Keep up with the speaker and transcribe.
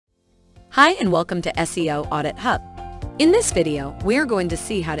Hi and welcome to SEO Audit Hub. In this video, we are going to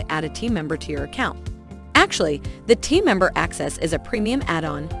see how to add a team member to your account. Actually, the team member access is a premium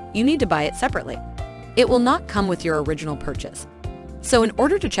add-on. You need to buy it separately. It will not come with your original purchase. So in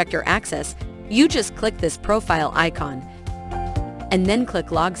order to check your access, you just click this profile icon and then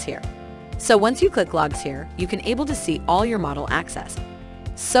click Logs here. So once you click Logs here, you can able to see all your model access.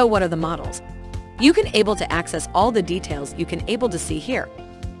 So what are the models? You can able to access all the details you can able to see here.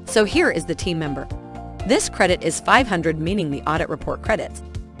 So here is the team member. This credit is 500, meaning the audit report credits.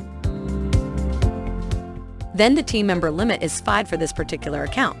 Then the team member limit is 5 for this particular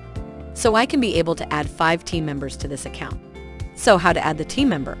account. So I can be able to add 5 team members to this account. So how to add the team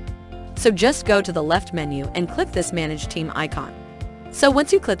member? So just go to the left menu and click this Manage Team icon. So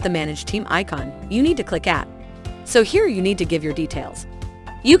once you click the Manage Team icon, you need to click Add. So here you need to give your details.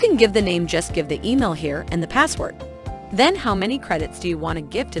 You can give the name, just give the email here and the password. Then how many credits do you want to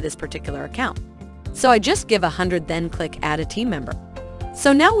give to this particular account? So I just give 100, then click Add a Team Member.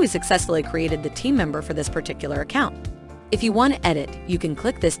 So now we successfully created the team member for this particular account. If you want to edit, you can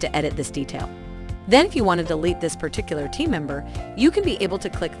click this to edit this detail. Then if you want to delete this particular team member, you can be able to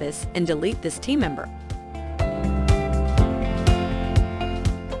click this and delete this team member.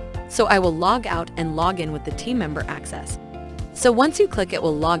 So I will log out and log in with the team member access. So once you click, it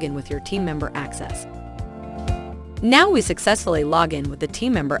will log in with your team member access. Now we successfully log in with the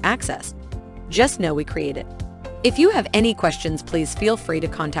team member access. Just know we created. If you have any questions, please feel free to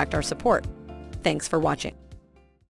contact our support. Thanks for watching.